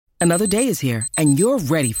Another day is here, and you're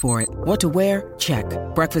ready for it. What to wear? Check.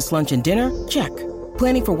 Breakfast, lunch, and dinner? Check.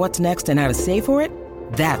 Planning for what's next and how to save for it?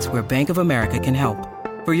 That's where Bank of America can help.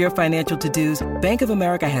 For your financial to-dos, Bank of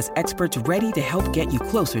America has experts ready to help get you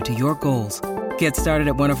closer to your goals. Get started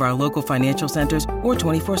at one of our local financial centers or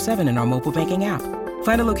 24/7 in our mobile banking app.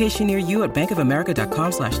 Find a location near you at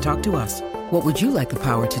bankofamerica.com/talktous. What would you like the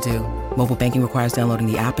power to do? Mobile banking requires downloading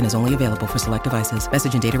the app and is only available for select devices.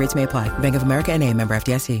 Message and data rates may apply. Bank of America N.A., member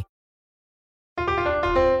FDIC.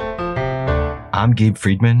 I'm Gabe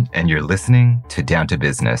Friedman, and you're listening to Down to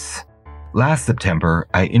Business. Last September,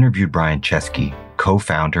 I interviewed Brian Chesky,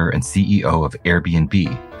 co-founder and CEO of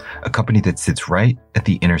Airbnb, a company that sits right at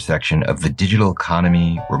the intersection of the digital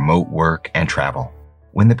economy, remote work, and travel.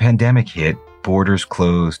 When the pandemic hit, borders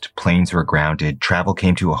closed, planes were grounded, travel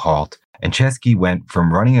came to a halt, and Chesky went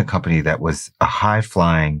from running a company that was a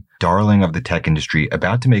high-flying darling of the tech industry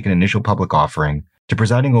about to make an initial public offering to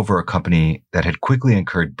presiding over a company that had quickly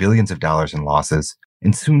incurred billions of dollars in losses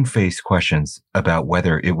and soon faced questions about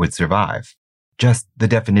whether it would survive. Just the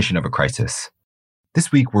definition of a crisis. This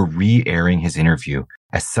week, we're re-airing his interview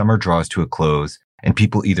as summer draws to a close and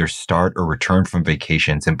people either start or return from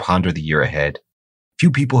vacations and ponder the year ahead.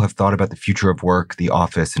 Few people have thought about the future of work, the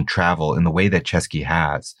office, and travel in the way that Chesky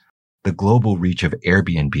has. The global reach of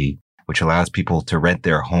Airbnb, which allows people to rent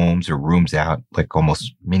their homes or rooms out like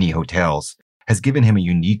almost mini hotels, has given him a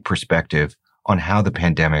unique perspective on how the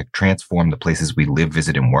pandemic transformed the places we live,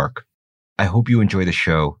 visit, and work. I hope you enjoy the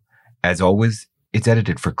show. As always, it's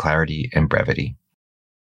edited for clarity and brevity.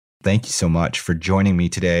 Thank you so much for joining me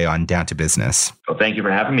today on Down to Business. Well, thank you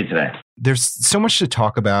for having me today. There's so much to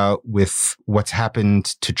talk about with what's happened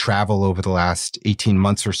to travel over the last 18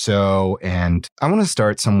 months or so. And I want to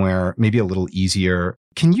start somewhere maybe a little easier.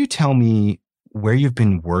 Can you tell me where you've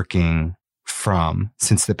been working from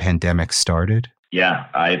since the pandemic started? Yeah,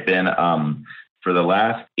 I've been, for the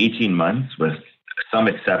last 18 months, with some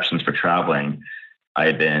exceptions for traveling,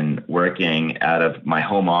 I've been working out of my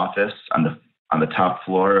home office on the top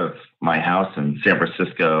floor of my house in San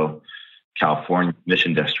Francisco, California,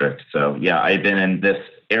 Mission District. So yeah, I've been in this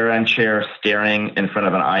air-end chair staring in front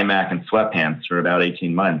of an iMac and sweatpants for about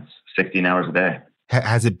 18 months, 16 hours a day.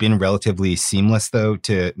 Has it been relatively seamless, though,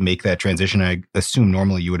 to make that transition? I assume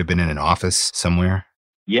normally you would have been in an office somewhere.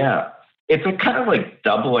 Yeah, it's a kind of like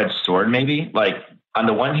double-edged sword, maybe. Like, on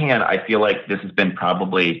the one hand, I feel like this has been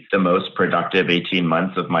probably the most productive 18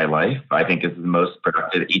 months of my life. I think this is the most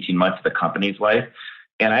productive 18 months of the company's life.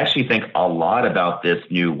 And I actually think a lot about this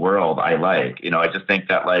new world I like. I just think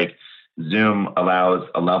that like Zoom allows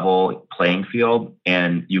a level playing field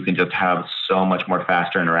and you can just have so much more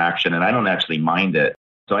faster interaction. And I don't actually mind it.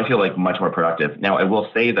 So I feel like much more productive. Now, I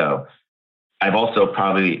will say, though, I've also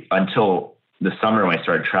probably, until the summer when I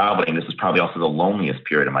started traveling, this was probably also the loneliest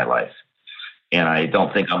period of my life. And I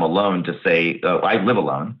don't think I'm alone to say, I live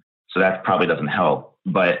alone, so that probably doesn't help.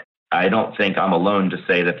 But I don't think I'm alone to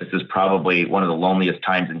say that this is probably one of the loneliest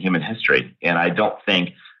times in human history. And I don't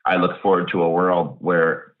think I look forward to a world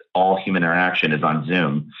where all human interaction is on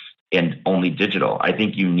Zoom and only digital. I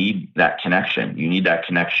think you need that connection. You need that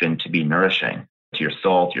connection to be nourishing to your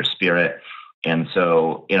soul, to your spirit. And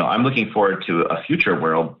so, I'm looking forward to a future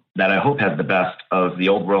world that I hope has the best of the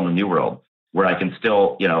old world and the new world, where I can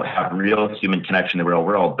still, have real human connection in the real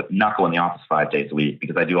world, but not go in the office 5 days a week,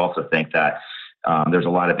 because I do also think that there's a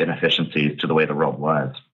lot of inefficiencies to the way the world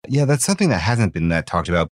was. Yeah, that's something that hasn't been that talked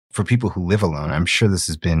about for people who live alone. I'm sure this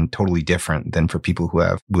has been totally different than for people who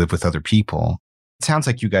live with other people. It sounds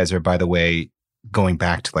like you guys are, by the way, going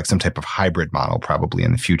back to like some type of hybrid model probably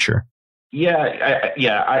in the future.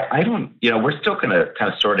 Yeah, I don't, we're still kind of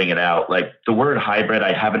sorting it out. Like the word hybrid,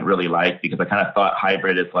 I haven't really liked, because I kind of thought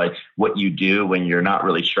hybrid is like what you do when you're not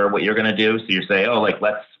really sure what you're going to do. So you say,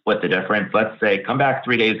 let's split the difference. Let's say come back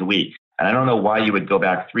 3 days a week. And I don't know why you would go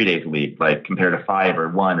back 3 days a week, like compared to 5 or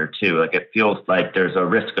 1 or 2. Like it feels like there's a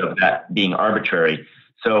risk of that being arbitrary.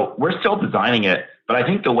 So we're still designing it. But I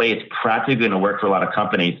think the way it's practically going to work for a lot of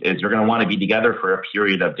companies is you're going to want to be together for a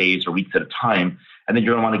period of days or weeks at a time. And then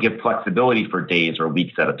you're going to want to give flexibility for days or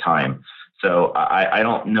weeks at a time. So I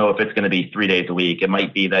don't know if it's going to be 3 days a week. It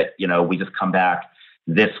might be that, we just come back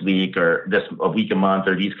this week or a week a month,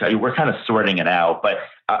 or we're kind of sorting it out. But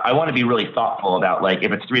I want to be really thoughtful about, like,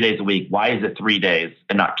 if it's 3 days a week, why is it 3 days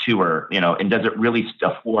and not 2, or, and does it really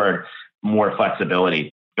afford more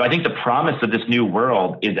flexibility? I think the promise of this new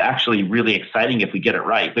world is actually really exciting if we get it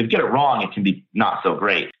right. If we get it wrong, it can be not so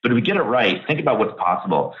great. But if we get it right, think about what's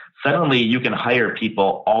possible. Suddenly, you can hire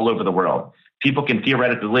people all over the world. People can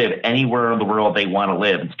theoretically live anywhere in the world they want to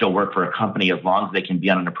live and still work for a company as long as they can be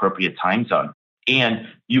on an appropriate time zone. And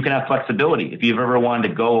you can have flexibility. If you've ever wanted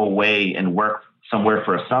to go away and work somewhere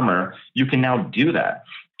for a summer, you can now do that.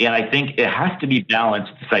 And I think it has to be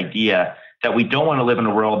balanced, this idea that we don't want to live in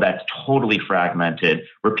a world that's totally fragmented,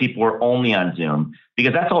 where people are only on Zoom,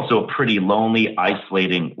 because that's also a pretty lonely,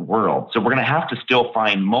 isolating world. So we're going to have to still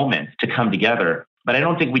find moments to come together. But I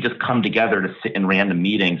don't think we just come together to sit in random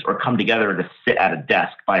meetings or come together to sit at a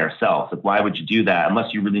desk by ourselves. Like, why would you do that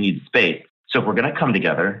unless you really need space? So if we're going to come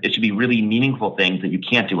together, it should be really meaningful things that you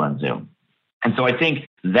can't do on Zoom. And so I think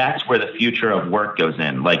that's where the future of work goes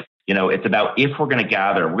in. Like, it's about, if we're going to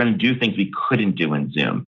gather, we're going to do things we couldn't do in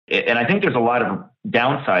Zoom. And I think there's a lot of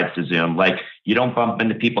downsides to Zoom. Like, you don't bump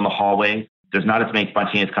into people in the hallway. There's not as many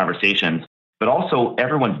spontaneous conversations, but also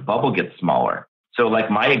everyone's bubble gets smaller. So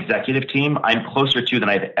like my executive team, I'm closer to than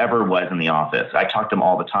I've ever was in the office. I talk to them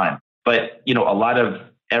all the time. But, a lot of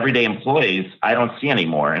everyday employees, I don't see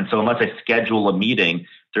anymore. And so unless I schedule a meeting,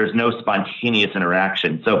 there's no spontaneous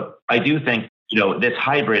interaction. So I do think, this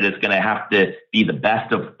hybrid is going to have to be the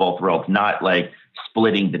best of both worlds, not like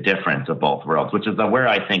splitting the difference of both worlds, which is where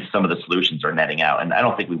I think some of the solutions are netting out. And I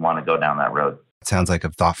don't think we want to go down that road. It sounds like a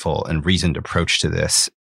thoughtful and reasoned approach to this.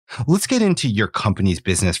 Let's get into your company's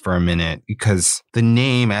business for a minute, because the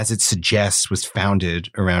name, as it suggests, was founded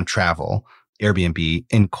around travel, Airbnb,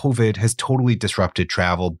 and COVID has totally disrupted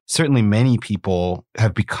travel. Certainly many people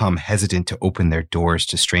have become hesitant to open their doors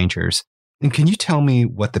to strangers. And can you tell me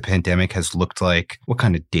what the pandemic has looked like, what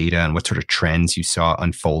kind of data and what sort of trends you saw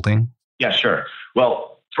unfolding? Yeah, sure.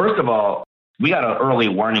 Well, first of all, we got an early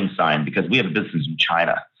warning sign because we have a business in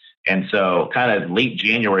China. And so kind of late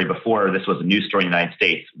January, before this was a news story in the United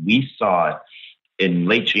States, we saw in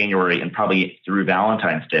late January and probably through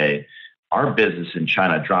Valentine's Day, our business in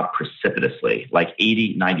China dropped precipitously, like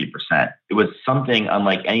 80, 90%. It was something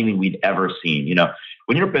unlike anything we'd ever seen.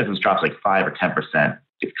 When your business drops like 5 or 10%,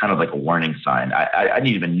 it's kind of like a warning sign. I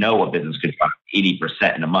didn't even know a business could drop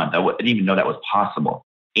 80% in a month. I didn't even know that was possible.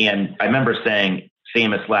 And I remember saying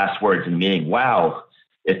famous last words in the meeting, wow,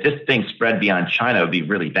 if this thing spread beyond China, it would be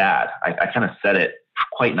really bad. I kind of said it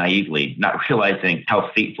quite naively, not realizing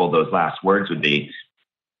how fateful those last words would be.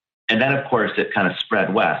 And then, of course, it kind of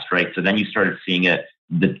spread west, right? So then you started seeing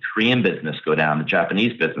the Korean business go down, the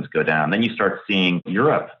Japanese business go down. Then you start seeing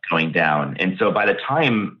Europe going down. And so by the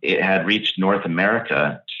time it had reached North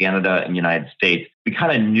America, Canada, and United States, we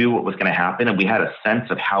kind of knew what was going to happen. And we had a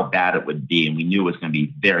sense of how bad it would be. And we knew it was going to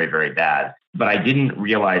be very, very bad. But I didn't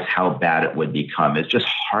realize how bad it would become. It's just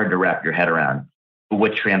hard to wrap your head around. But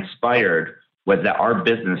what transpired was that our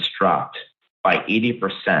business dropped by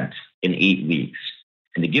 80% in 8 weeks.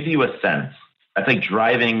 And to give you a sense, that's like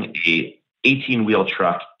driving a 18-wheel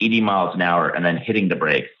truck 80 miles an hour and then hitting the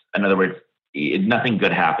brakes. In other words, nothing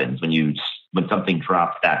good happens when something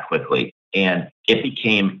drops that quickly. And it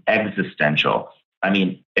became existential. I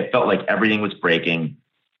mean, it felt like everything was breaking.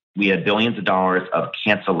 We had billions of dollars of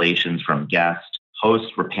cancellations from guests.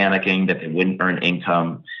 Hosts were panicking that they wouldn't earn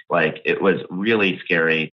income. Like, it was really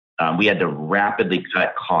scary. We had to rapidly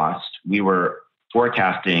cut costs. We were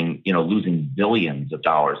forecasting, losing billions of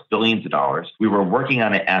dollars. We were working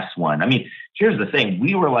on an S1. I mean, here's the thing.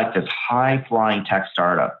 We were like this high-flying tech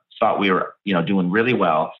startup, thought we were, doing really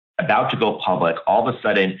well, about to go public. All of a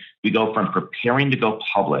sudden, we go from preparing to go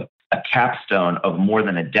public, a capstone of more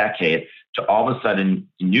than a decade, to all of a sudden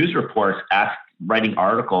news reports writing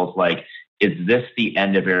articles like, is this the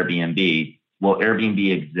end of Airbnb? Will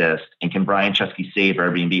Airbnb exist? And can Brian Chesky save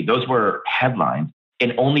Airbnb? Those were headlines.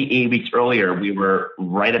 And only 8 weeks earlier, we were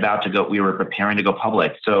preparing to go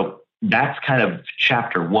public. So that's kind of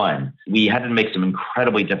chapter one. We had to make some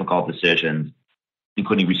incredibly difficult decisions,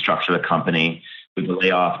 including restructure the company. We would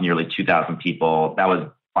lay off nearly 2,000 people. That was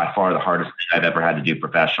by far the hardest thing I've ever had to do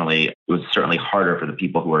professionally. It was certainly harder for the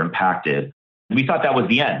people who were impacted. We thought that was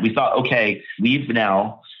the end. We thought, okay, we've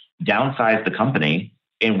now downsized the company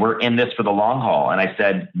and we're in this for the long haul. And I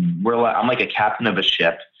said, I'm like a captain of a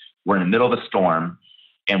ship. We're in the middle of a storm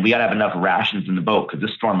and we got to have enough rations in the boat because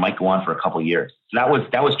this storm might go on for a couple of years. So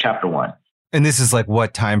that was chapter one. And this is like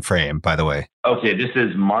what time frame, by the way? Okay, this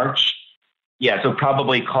is March. Yeah, so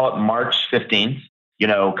probably call it March 15th.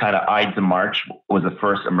 Kind of Ides of March was the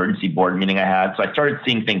first emergency board meeting I had. So I started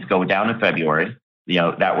seeing things go down in February.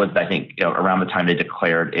 That was, I think, around the time they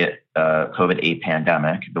declared it COVID a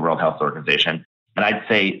pandemic, the World Health Organization. And I'd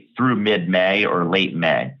say through mid-May or late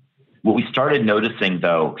May. What we started noticing,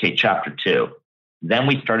 though, chapter two, then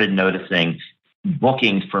we started noticing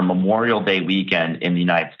bookings for Memorial Day weekend in the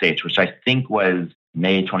United States, which I think was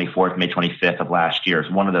May 24th, May 25th of last year.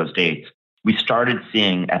 It's one of those dates. we started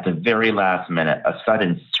seeing at the very last minute a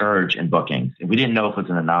sudden surge in bookings. And we didn't know if it was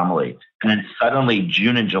an anomaly. And then suddenly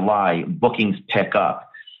June and July, bookings pick up.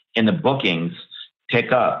 And the bookings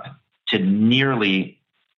pick up to nearly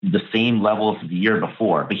the same levels of the year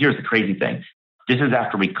before. But here's the crazy thing. This is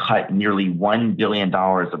after we cut nearly $1 billion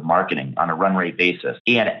of marketing on a run rate basis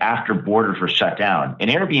and after borders were shut down. And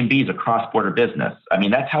Airbnb is a cross-border business. I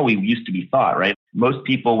mean, that's how we used to be thought, right? Most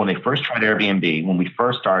people, when they first tried Airbnb, when we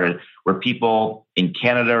first started, were people in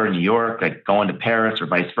Canada or New York, like going to Paris or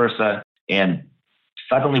vice versa. And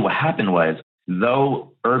suddenly what happened was,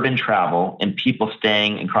 though urban travel and people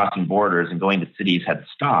staying and crossing borders and going to cities had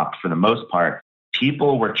stopped for the most part,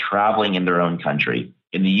 people were traveling in their own country.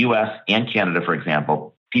 In the US and Canada, for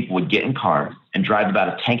example, people would get in cars and drive about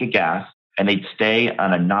a tank of gas, and they'd stay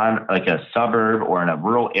on a suburb or in a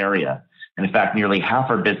rural area. And in fact, nearly half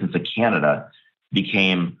our business in Canada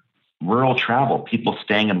became rural travel, people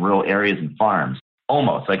staying in rural areas and farms,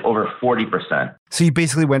 almost like over 40%. So you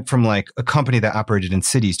basically went from like a company that operated in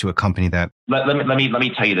cities to a company that... Let me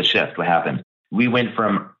tell you the shift, what happened. We went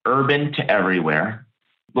from urban to everywhere,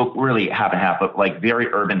 well, really half and half, but like very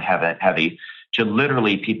urban heavy, to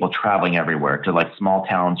literally people traveling everywhere, to like small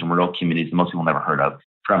towns and rural communities that most people never heard of.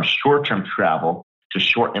 From short-term travel to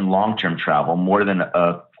short and long-term travel, more than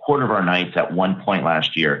a quarter of our nights at one point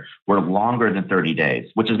last year were longer than 30 days,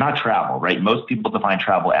 which is not travel, right? Most people define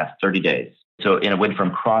travel as 30 days. So it went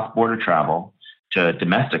from cross-border travel to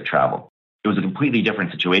domestic travel. It was a completely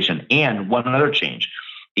different situation. And one other change,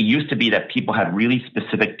 it used to be that people had really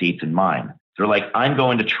specific dates in mind. They're like, I'm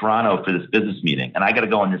going to Toronto for this business meeting and I got to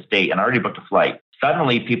go on this date and I already booked a flight.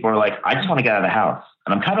 Suddenly people are like, I just want to get out of the house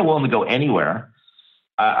and I'm kind of willing to go anywhere.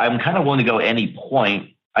 I'm kind of willing to go any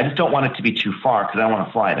point. I just don't want it to be too far because I don't want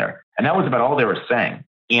to fly there. And that was about all they were saying.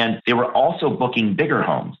 And they were also booking bigger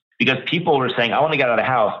homes because people were saying, I want to get out of the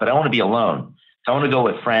house, but I want to be alone. So I want to go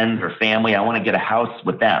with friends or family. I want to get a house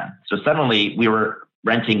with them. So suddenly we were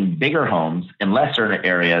renting bigger homes in lesser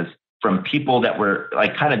areas from people that were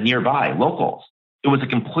like kind of nearby, locals. It was a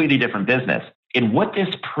completely different business. And what this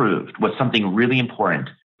proved was something really important.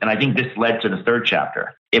 And I think this led to the third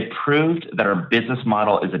chapter. It proved that our business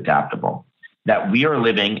model is adaptable, that we are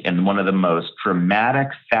living in one of the most dramatic,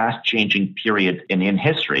 fast-changing periods in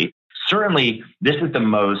history. Certainly, this is the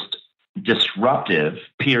most disruptive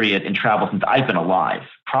period in travel since I've been alive,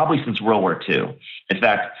 probably since World War II. In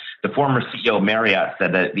fact, the former CEO of Marriott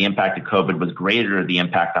said that the impact of COVID was greater than the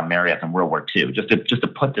impact on Marriott than World War II. Just to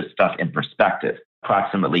put this stuff in perspective,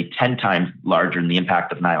 approximately 10 times larger than the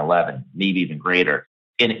impact of 9/11, maybe even greater.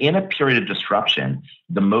 And in a period of disruption,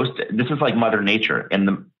 this is like Mother Nature,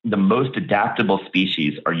 and the most adaptable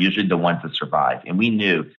species are usually the ones that survive. And we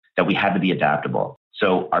knew that we had to be adaptable.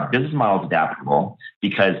 So our business model is adaptable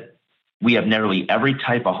because we have nearly every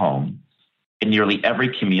type of home in nearly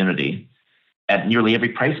every community at nearly every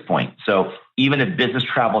price point. So even if business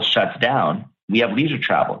travel shuts down, we have leisure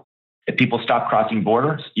travel. If people stop crossing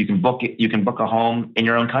borders, you can book a home in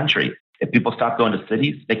your own country. If people stop going to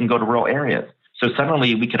cities, they can go to rural areas. So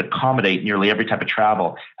suddenly we could accommodate nearly every type of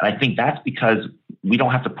travel. And I think that's because we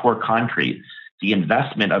don't have to pour concrete. The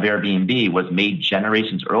investment of Airbnb was made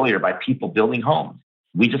generations earlier by people building homes.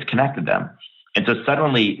 We just connected them. And so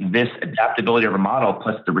suddenly this adaptability of our model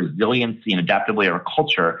plus the resiliency and adaptability of our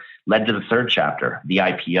culture led to the third chapter, the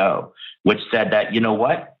IPO, which said that, you know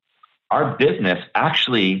what, our business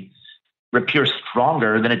actually appears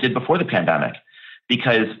stronger than it did before the pandemic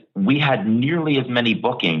because we had nearly as many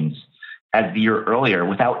bookings as the year earlier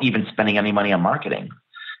without even spending any money on marketing.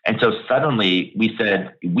 And so suddenly we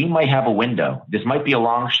said, we might have a window. This might be a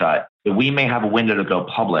long shot, but we may have a window to go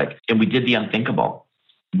public. And we did the unthinkable.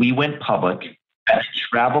 We went public as a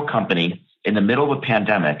travel company in the middle of a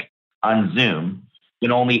pandemic on Zoom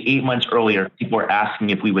when only 8 months earlier, people were asking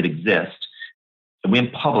if we would exist. And we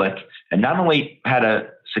went public and not only had a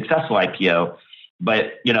successful IPO,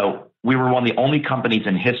 but, we were one of the only companies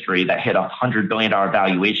in history that hit $100 billion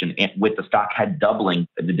valuation with the stock had doubling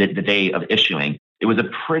the day of issuing. It was a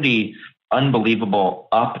pretty unbelievable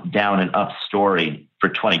up, down, and up story for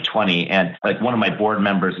 2020. And like one of my board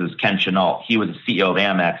members is Ken Chenault. He was the CEO of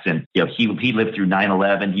Amex, and he lived through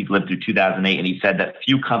 9/11. He lived through 2008, and he said that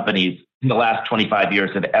few companies in the last 25 years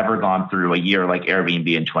have ever gone through a year like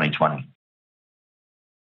Airbnb in 2020.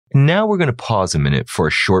 Now we're going to pause a minute for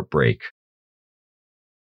a short break.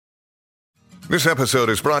 This episode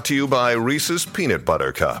is brought to you by Reese's Peanut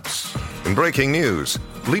Butter Cups. In breaking news,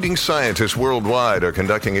 leading scientists worldwide are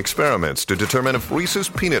conducting experiments to determine if Reese's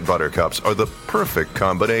Peanut Butter Cups are the perfect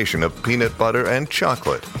combination of peanut butter and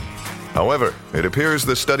chocolate. However, it appears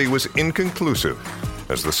the study was inconclusive,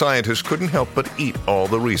 as the scientists couldn't help but eat all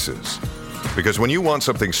the Reese's. Because when you want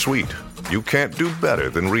something sweet, you can't do better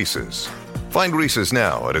than Reese's. Find Reese's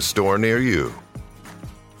now at a store near you.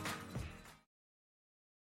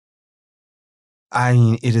 I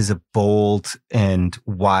mean, it is a bold and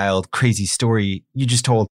wild, crazy story you just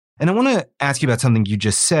told. And I want to ask you about something you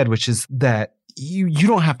just said, which is that you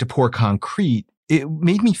don't have to pour concrete. It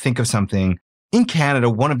made me think of something. In Canada,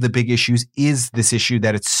 one of the big issues is this issue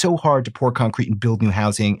that it's so hard to pour concrete and build new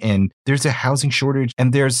housing. And there's a housing shortage.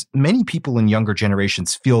 And there's many people in younger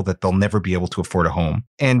generations feel that they'll never be able to afford a home.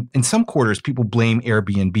 And in some quarters, people blame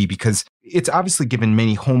Airbnb because it's obviously given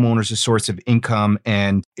many homeowners a source of income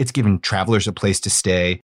and it's given travelers a place to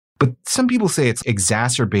stay. But some people say it's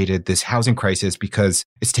exacerbated this housing crisis because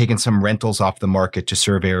it's taken some rentals off the market to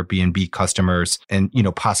serve Airbnb customers and,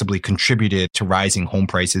 possibly contributed to rising home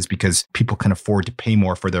prices because people can afford to pay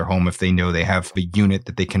more for their home if they know they have a unit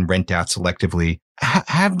that they can rent out selectively.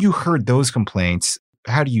 Have you heard those complaints?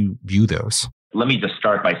 How do you view those? Let me just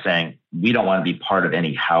start by saying we don't want to be part of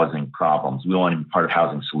any housing problems. We want to be part of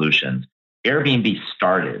housing solutions. Airbnb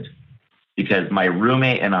started because my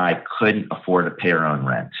roommate and I couldn't afford to pay our own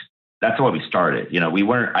rent. That's why we started.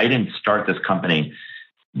 I didn't start this company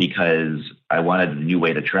because I wanted a new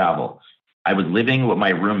way to travel. I was living with my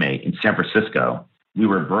roommate in San Francisco. We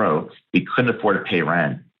were broke. We couldn't afford to pay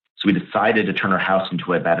rent. So we decided to turn our house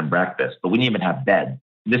into a bed and breakfast, but we didn't even have bed.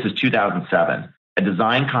 This is 2007. A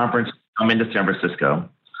design conference come into San Francisco.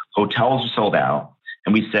 Hotels are sold out.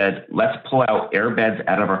 And we said, let's pull out air beds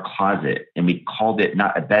out of our closet. And we called it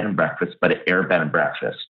not a bed and breakfast, but an air bed and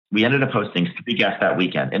breakfast. We ended up hosting 3 guests that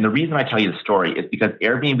weekend. And the reason I tell you the story is because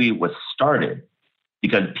Airbnb was started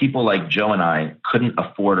because people like Joe and I couldn't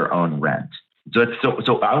afford our own rent.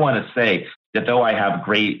 So I want to say that though I have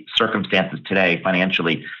great circumstances today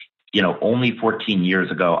financially, only 14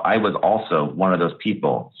 years ago, I was also one of those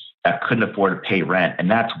people that couldn't afford to pay rent.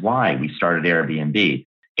 And that's why we started Airbnb.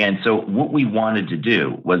 And so what we wanted to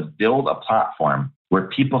do was build a platform where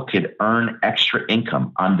people could earn extra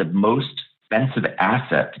income on the most expensive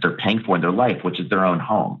asset that they're paying for in their life, which is their own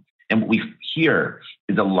home. And what we hear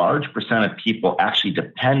is a large percent of people actually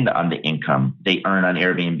depend on the income they earn on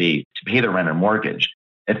Airbnb to pay their rent or mortgage.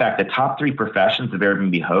 In fact, the top 3 professions of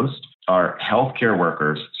Airbnb hosts are healthcare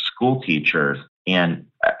workers, school teachers, and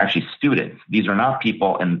actually students. These are not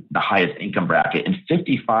people in the highest income bracket, and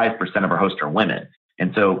 55% of our hosts are women.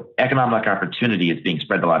 And so economic opportunity is being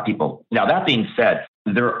spread to a lot of people. Now, that being said,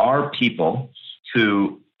 there are people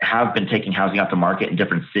who have been taking housing off the market in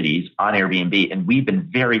different cities on Airbnb, and we've been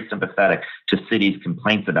very sympathetic to cities'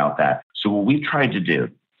 complaints about that. So what we've tried to do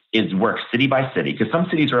is work city by city, because some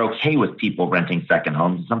cities are okay with people renting second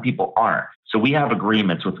homes, and some people aren't. So we have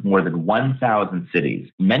agreements with more than 1,000 cities.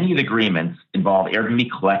 Many of the agreements involve Airbnb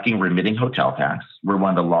collecting and remitting hotel tax. We're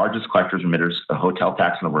one of the largest collectors and remitters of hotel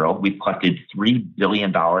tax in the world. We've collected $3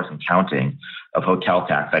 billion and counting of hotel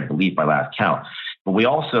tax, I believe, by last count. But we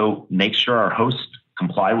also make sure our hosts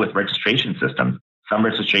comply with registration systems. Some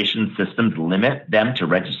registration systems limit them to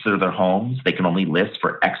register their homes. They can only list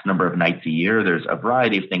for X number of nights a year. There's a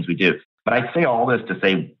variety of things we do. But I say all this to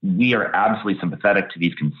say we are absolutely sympathetic to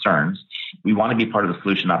these concerns. We want to be part of the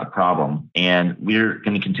solution, not the problem. And we're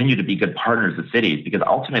going to continue to be good partners with cities because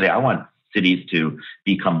ultimately I want cities to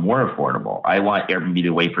become more affordable. I want Airbnb to be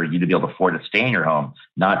a way for you to be able to afford to stay in your home,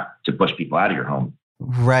 not to push people out of your home.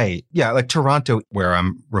 Right. Yeah. Like Toronto, where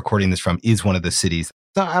I'm recording this from, is one of the cities.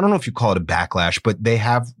 I don't know if you call it a backlash, but they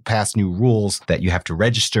have passed new rules that you have to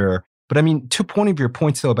register. But I mean, to one of your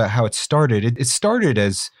points, though, about how it started, it started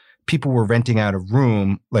as people were renting out a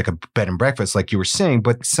room, like a bed and breakfast, like you were saying.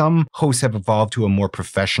 But some hosts have evolved to a more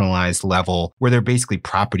professionalized level where they're basically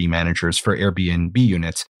property managers for Airbnb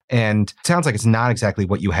units. And it sounds like it's not exactly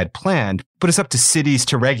what you had planned, but it's up to cities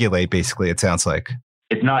to regulate, basically, it sounds like.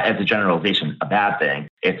 It's not, as a generalization, a bad thing.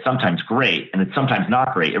 It's sometimes great and it's sometimes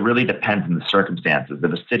not great. It really depends on the circumstances.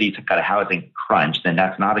 If a city's got a housing crunch, then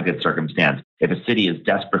that's not a good circumstance. If a city is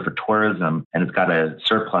desperate for tourism and it's got a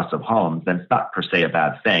surplus of homes, then it's not per se a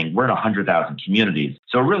bad thing. We're in 100,000 communities.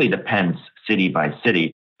 So it really depends city by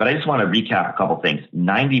city. But I just want to recap a couple things.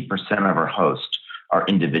 90% of our hosts are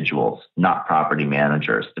individuals, not property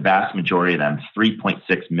managers. The vast majority of them,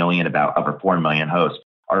 3.6 million, about over 4 million hosts,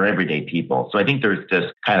 are everyday people. So I think there's this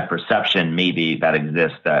kind of perception maybe that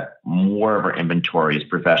exists that more of our inventory is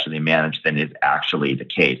professionally managed than is actually the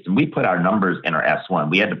case. And we put our numbers in our S1.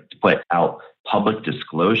 We had to put out public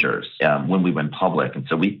disclosures when we went public. And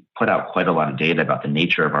so we put out quite a lot of data about the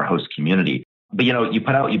nature of our host community. But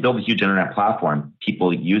you build a huge internet platform,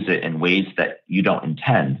 people use it in ways that you don't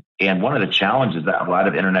intend. And one of the challenges that a lot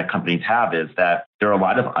of internet companies have is that there are a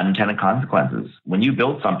lot of unintended consequences. When you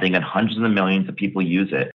build something and hundreds of millions of people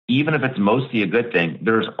use it, even if it's mostly a good thing,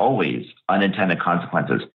 there's always unintended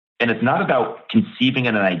consequences. And it's not about conceiving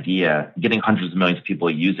an idea, getting hundreds of millions of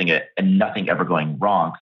people using it, and nothing ever going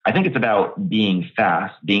wrong. I think it's about being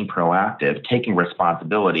fast, being proactive, taking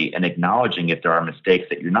responsibility, and acknowledging if there are mistakes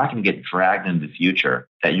that you're not going to get dragged into the future,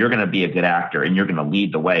 that you're going to be a good actor and you're going to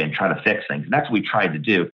lead the way and try to fix things. And that's what we tried to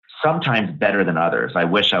do. Sometimes better than others. I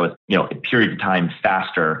wish I was, a period of time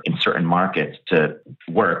faster in certain markets to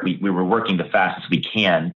work. We were working the fastest we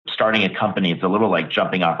can. Starting a company, it's a little like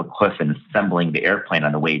jumping off a cliff and assembling the airplane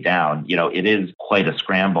on the way down. It is quite a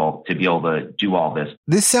scramble to be able to do all this.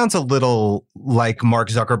 This sounds a little like Mark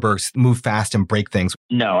Zuckerberg's move fast and break things.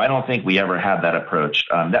 No, I don't think we ever had that approach.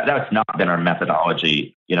 That's not been our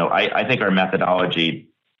methodology. I think our methodology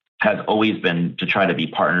has always been to try to be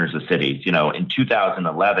partners with cities. In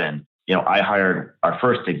 2011, I hired our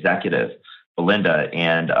first executive, Belinda,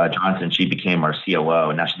 and Johnson. She became our COO,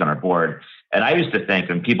 and now she's on our board. And I used to think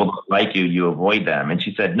when people don't like you, you avoid them. And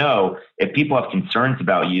she said, no, if people have concerns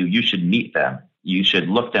about you, you should meet them. You should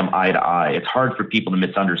look them eye to eye. It's hard for people to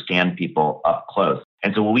misunderstand people up close.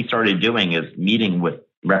 And so what we started doing is meeting with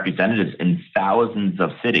representatives in thousands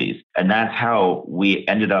of cities. And that's how we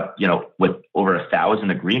ended up, with over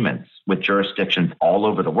 1,000 agreements with jurisdictions all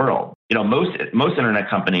over the world. Most internet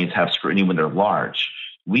companies have scrutiny when they're large.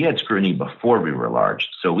 We had scrutiny before we were large.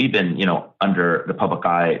 So we've been, under the public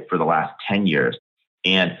eye for the last 10 years.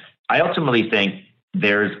 And I ultimately think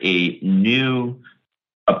there's a new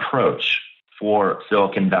approach for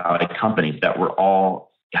Silicon Valley companies that we're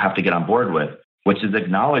all have to get on board with, which is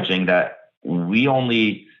acknowledging that we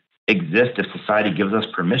only exist if society gives us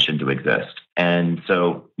permission to exist. And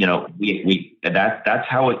so,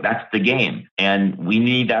 that's the game. And we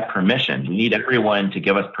need that permission. We need everyone to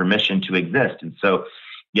give us permission to exist. And so,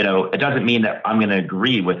 it doesn't mean that I'm going to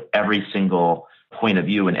agree with every single point of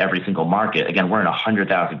view in every single market. Again, we're in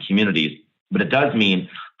 100,000 communities, but it does mean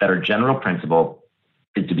that our general principle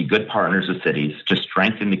is to be good partners with cities, to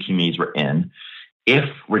strengthen the communities we're in. If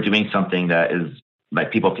we're doing something that is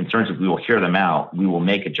like people have concerns with, we will hear them out. We will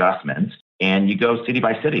make adjustments. And you go city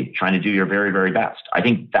by city, trying to do your very, very best. I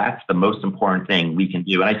think that's the most important thing we can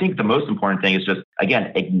do. And I think the most important thing is just,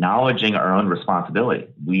 again, acknowledging our own responsibility.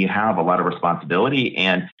 We have a lot of responsibility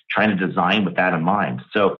and trying to design with that in mind.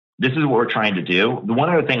 So this is what we're trying to do. The one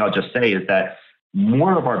other thing I'll just say is that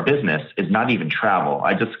more of our business is not even travel.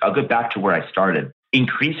 I'll go back to where I started.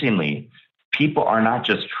 Increasingly, people are not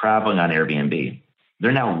just traveling on Airbnb.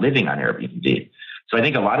 They're now living on Airbnb. So I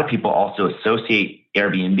think a lot of people also associate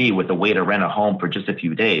Airbnb with a way to rent a home for just a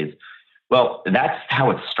few days. Well, that's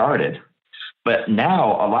how it started. But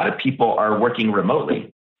now a lot of people are working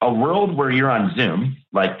remotely. A world where you're on Zoom,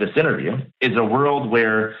 like this interview, is a world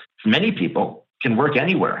where many people can work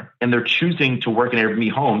anywhere. And they're choosing to work in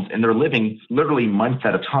Airbnb homes, and they're living literally months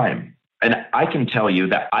at a time. And I can tell you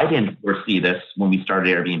that I didn't foresee this when we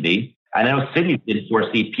started Airbnb. I know cities didn't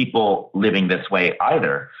foresee people living this way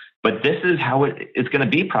either. But this is how it's going to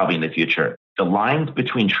be probably in the future. The lines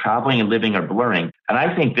between traveling and living are blurring. And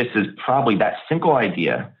I think this is probably that simple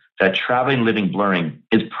idea that traveling and living blurring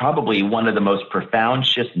is probably one of the most profound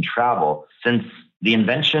shifts in travel since the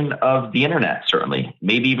invention of the internet, certainly.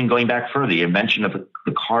 Maybe even going back further, the invention of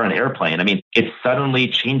the car and airplane. I mean, it suddenly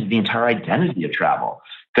changed the entire identity of travel.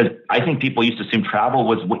 Because I think people used to assume travel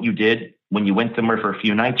was what you did when you went somewhere for a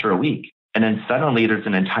few nights or a week. And then suddenly there's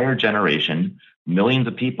an entire generation, millions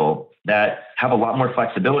of people that have a lot more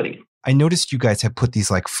flexibility. I noticed you guys have put these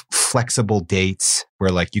like flexible dates where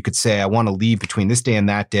like you could say, I want to leave between this day and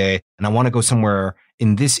that day, and I want to go somewhere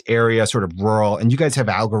in this area, sort of rural. And you guys have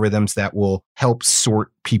algorithms that will help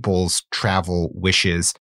sort people's travel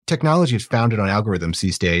wishes. Technology is founded on algorithms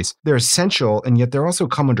these days. They're essential, and yet they're also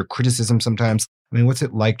come under criticism sometimes. I mean, what's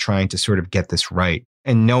it like trying to sort of get this right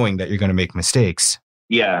and knowing that you're going to make mistakes?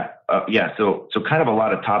 Yeah. So kind of a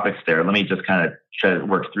lot of topics there. Let me just kind of try to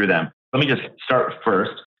work through them. Let me just start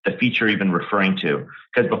first, the feature you've been referring to.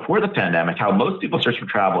 Because before the pandemic, how most people search for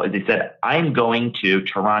travel is they said, I'm going to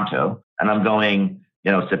Toronto and I'm going,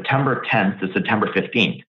 September 10th to September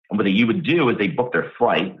 15th. And what you would do is they book their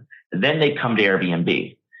flight, then they come to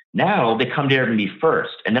Airbnb. Now they come to Airbnb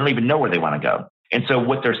first and they don't even know where they want to go. And so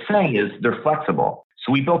what they're saying is they're flexible.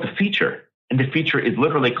 So we built a feature, and the feature is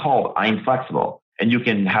literally called I'm Flexible. And you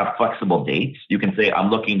can have flexible dates. You can say,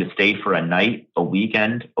 I'm looking to stay for a night, a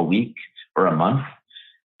weekend, a week, or a month,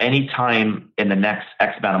 anytime in the next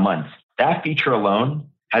X amount of months. That feature alone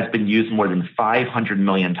has been used more than 500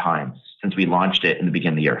 million times since we launched it in the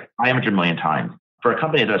beginning of the year. 500 million times. For a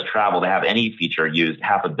company that does travel to have any feature used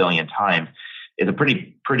 500 million times is a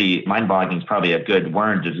pretty mind-boggling, is probably a good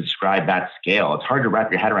word to describe that scale. It's hard to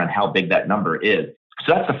wrap your head around how big that number is.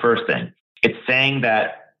 So that's the first thing. It's saying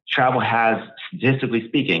that travel has, statistically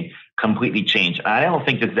speaking, completely changed. I don't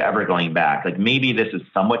think this is ever going back. Like maybe this is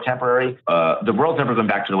somewhat temporary. The world's never going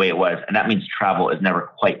back to the way it was. And that means travel is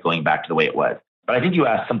never quite going back to the way it was. But I think you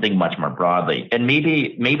asked something much more broadly. And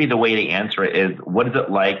maybe the way to answer it is, what is it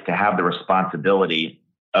like to have the responsibility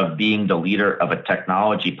of being the leader of a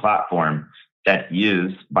technology platform that's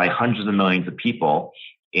used by hundreds of millions of people?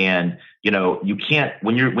 And, you can't,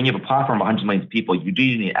 when you have a platform of hundreds of millions of people, you do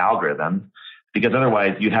need algorithms, because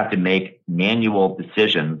otherwise you'd have to make manual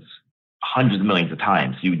decisions hundreds of millions of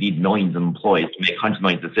times. You would need millions of employees to make hundreds of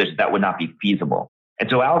millions of decisions. That would not be feasible. And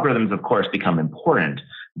so algorithms, of course, become important.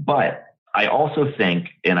 But I also think,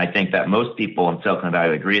 and I think that most people in Silicon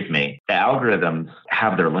Valley agree with me, that algorithms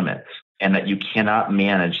have their limits and that you cannot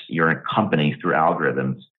manage your company through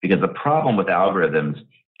algorithms, because the problem with algorithms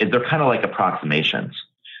is they're kind of like approximations.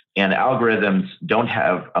 And algorithms don't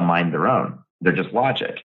have a mind of their own. They're just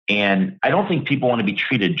logic. And I don't think people want to be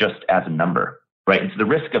treated just as a number, right? And so the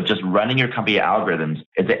risk of just running your company algorithms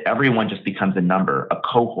is that everyone just becomes a number, a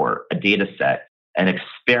cohort, a data set, an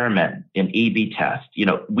experiment, an A/B test.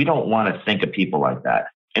 We don't want to think of people like that.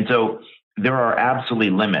 And so there are absolutely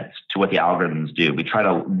limits to what the algorithms do. We try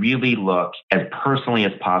to really look as personally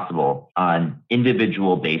as possible on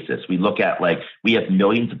individual basis. We look at, we have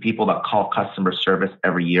millions of people that call customer service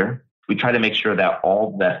every year. We try to make sure that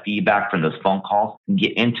all the feedback from those phone calls can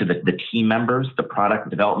get into the team members, the product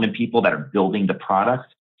development people that are building the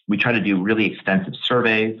product. We try to do really extensive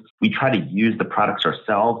surveys. We try to use the products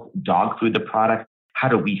ourselves, dog food the product. How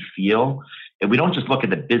do we feel? And we don't just look at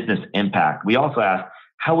the business impact. We also ask,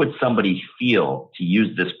 how would somebody feel to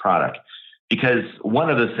use this product? Because one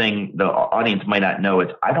of the things the audience might not know is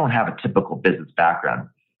I don't have a typical business background.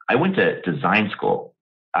 I went to design school.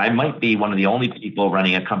 I might be one of the only people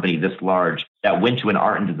running a company this large that went to an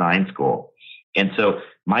art and design school. And so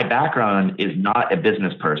my background is not a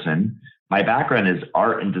business person. My background is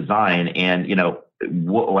art and design. And,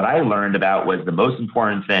 what I learned about was the most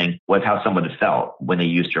important thing was how someone felt when they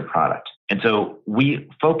used your product. And so we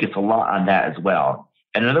focus a lot on that as well.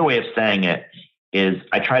 And another way of saying it is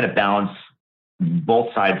I try to balance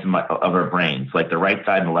both sides of our brains, like the right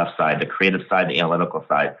side and the left side, the creative side, the analytical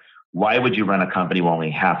side. Why would you run a company with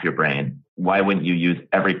only half your brain? Why wouldn't you use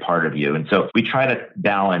every part of you? And so we try to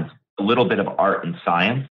balance a little bit of art and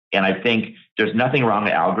science. And I think there's nothing wrong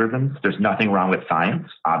with algorithms. There's nothing wrong with science,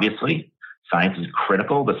 obviously. Science is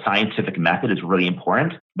critical. The scientific method is really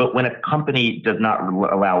important. But when a company does not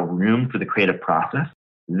allow room for the creative process,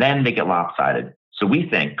 then they get lopsided. So we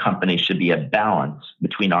think companies should be a balance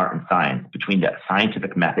between art and science, between the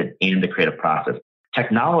scientific method and the creative process.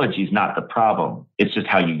 Technology is not the problem. It's just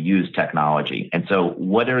how you use technology. And so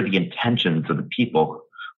what are the intentions of the people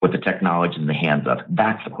with the technology in the hands of?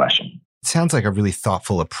 That's the question. It sounds like a really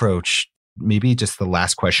thoughtful approach. Maybe just the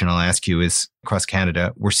last question I'll ask you is, across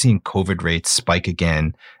Canada, we're seeing COVID rates spike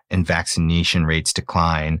again and vaccination rates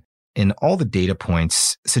decline. And all the data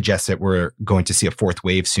points suggest that we're going to see a fourth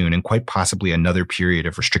wave soon and quite possibly another period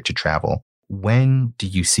of restricted travel. When do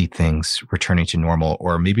you see things returning to normal?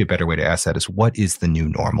 Or maybe a better way to ask that is, what is the new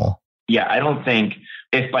normal? Yeah, I don't think,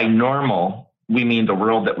 if by normal we mean the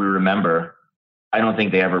world that we remember, I don't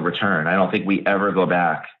think they ever return. I don't think we ever go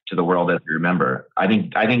back to the world that we remember. I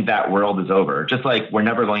think that world is over. Just like we're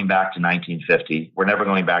never going back to 1950. We're never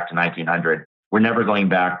going back to 1900. We're never going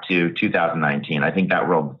back to 2019. I think that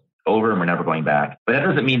world's over and we're never going back. But that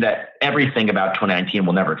doesn't mean that everything about 2019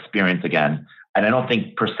 we'll never experience again. And I don't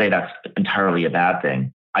think per se that's entirely a bad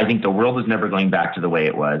thing. I think the world is never going back to the way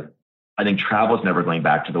it was. I think travel is never going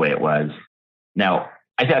back to the way it was. Now,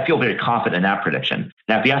 I feel very confident in that prediction.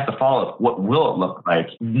 Now, if you ask the follow-up, what will it look like?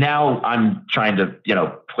 Now I'm trying to,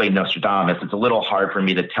 play Nostradamus. It's a little hard for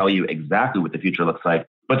me to tell you exactly what the future looks like.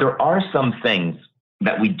 But there are some things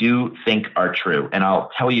that we do think are true. And I'll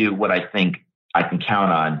tell you what I think I can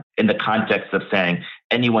count on in the context of saying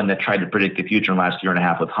anyone that tried to predict the future in the last year and a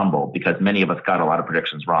half was humble, because many of us got a lot of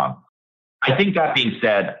predictions wrong. I think that being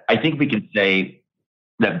said, I think we can say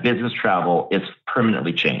that business travel is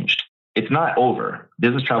permanently changed. It's not over.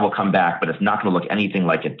 Business travel will come back, but it's not going to look anything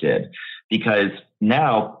like it did, because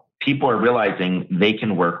now people are realizing they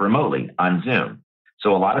can work remotely on Zoom.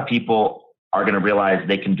 So a lot of people are going to realize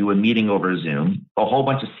they can do a meeting over Zoom. A whole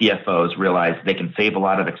bunch of CFOs realize they can save a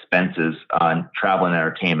lot of expenses on travel and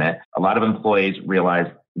entertainment. A lot of employees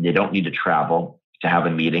realize they don't need to travel to have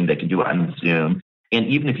a meeting. They can do it on Zoom. And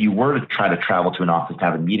even if you were to try to travel to an office to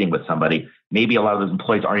have a meeting with somebody, maybe a lot of those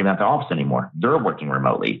employees aren't even at the office anymore. They're working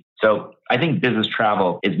remotely. So I think business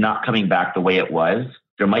travel is not coming back the way it was.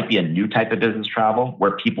 There might be a new type of business travel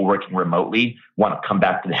where people working remotely want to come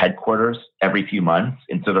back to the headquarters every few months.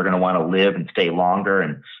 And so they're going to want to live and stay longer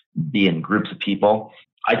and be in groups of people.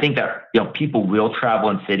 I think that, people will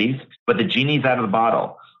travel in cities, but the genie's out of the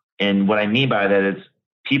bottle. And what I mean by that is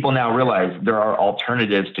people now realize there are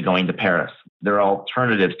alternatives to going to Paris. There are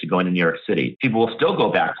alternatives to going to New York City. People will still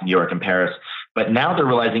go back to New York and Paris, but now they're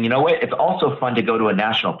realizing, you know what? It's also fun to go to a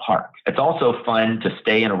national park. It's also fun to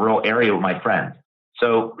stay in a rural area with my friends.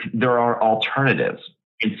 So there are alternatives.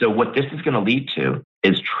 And so what this is going to lead to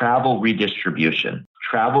is travel redistribution.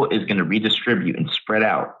 Travel is going to redistribute and spread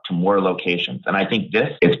out to more locations. And I think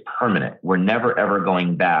this is permanent. We're never, ever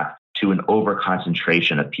going back to an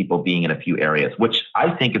over-concentration of people being in a few areas, which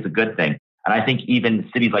I think is a good thing. And I think even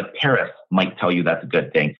cities like Paris might tell you that's a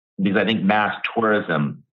good thing, because I think mass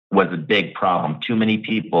tourism was a big problem. Too many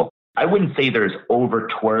people. I wouldn't say there's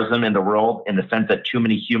over-tourism in the world in the sense that too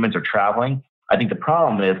many humans are traveling. I think the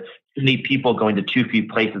problem is too many people going to too few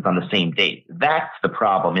places on the same date. That's the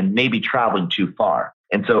problem, and maybe traveling too far.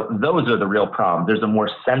 And so those are the real problems. There's a more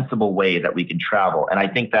sensible way that we can travel. And I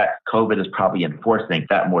think that COVID is probably enforcing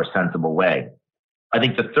that more sensible way. I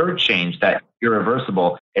think the third change that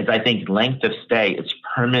irreversible is I think length of stay is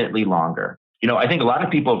permanently longer. I think a lot of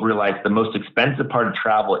people have realized the most expensive part of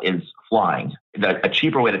travel is flying. A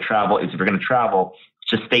cheaper way to travel is if you're going to travel,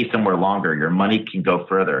 just stay somewhere longer. Your money can go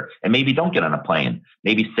further. And maybe don't get on a plane.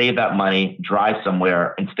 Maybe save that money, drive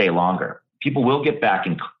somewhere, and stay longer. People will get back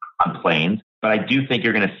on planes, but I do think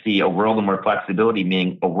you're going to see a world of more flexibility,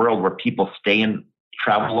 meaning a world where people stay and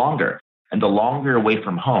travel longer. And the longer you're away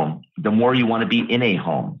from home, the more you want to be in a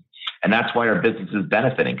home. And that's why our business is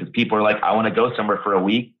benefiting, because people are like, I want to go somewhere for a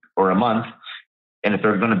week or a month. And if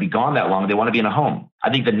they're going to be gone that long, they want to be in a home.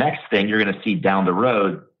 I think the next thing you're going to see down the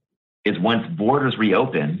road is once borders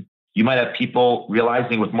reopen, you might have people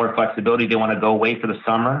realizing with more flexibility, they want to go away for the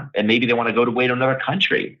summer, and maybe they want to go away to another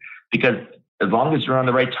country. Because as long as you're on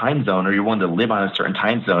the right time zone or you're willing to live on a certain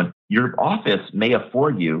time zone, your office may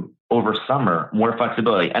afford you over summer more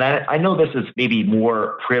flexibility. And I know this is maybe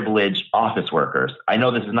more privileged office workers. I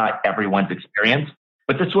know this is not everyone's experience,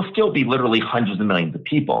 but this will still be literally hundreds of millions of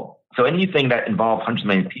people. So anything that involves hundreds of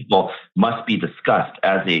millions of people must be discussed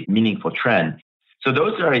as a meaningful trend. So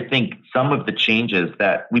those are, I think, some of the changes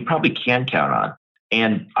that we probably can count on.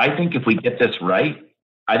 And I think if we get this right,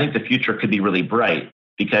 I think the future could be really bright,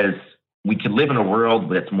 because we could live in a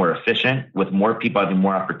world that's more efficient, with more people having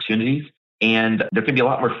more opportunities. And there could be a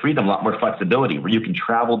lot more freedom, a lot more flexibility, where you can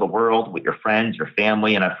travel the world with your friends, your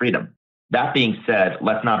family, and have freedom. That being said,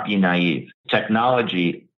 let's not be naive.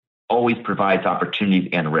 Technology always provides opportunities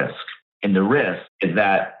and risk. And the risk is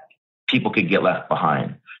that people could get left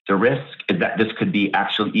behind. The risk is that this could be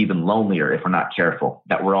actually even lonelier if we're not careful,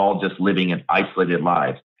 that we're all just living in isolated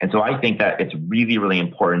lives. And so I think that it's really, really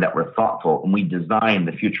important that we're thoughtful and we design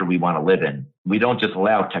the future we want to live in. We don't just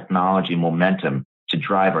allow technology momentum to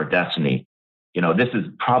drive our destiny. This is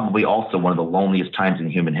probably also one of the loneliest times in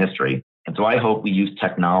human history. And so I hope we use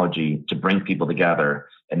technology to bring people together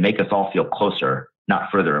and make us all feel closer, not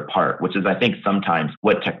further apart, which is, I think, sometimes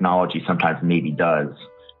what technology sometimes maybe does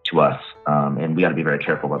to us. And we got to be very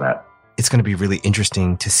careful with that. It's going to be really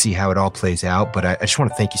interesting to see how it all plays out. But I just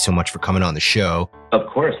want to thank you so much for coming on the show. Of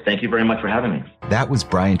course. Thank you very much for having me. That was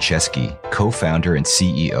Brian Chesky, co-founder and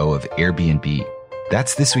CEO of Airbnb.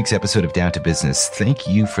 That's this week's episode of Down to Business. Thank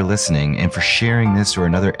you for listening and for sharing this or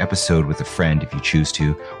another episode with a friend if you choose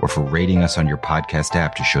to, or for rating us on your podcast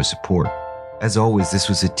app to show support. As always, this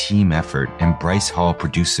was a team effort, and Bryce Hall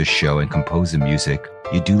produced the show and composed the music.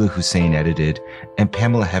 Yadula Hussein edited, and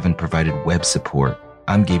Pamela Heaven provided web support.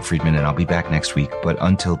 I'm Gabe Friedman, and I'll be back next week. But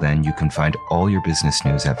until then, you can find all your business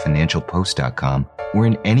news at financialpost.com or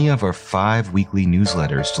in any of our 5 weekly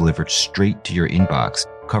newsletters delivered straight to your inbox,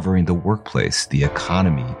 covering the workplace, the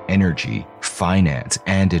economy, energy, finance,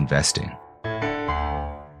 and investing.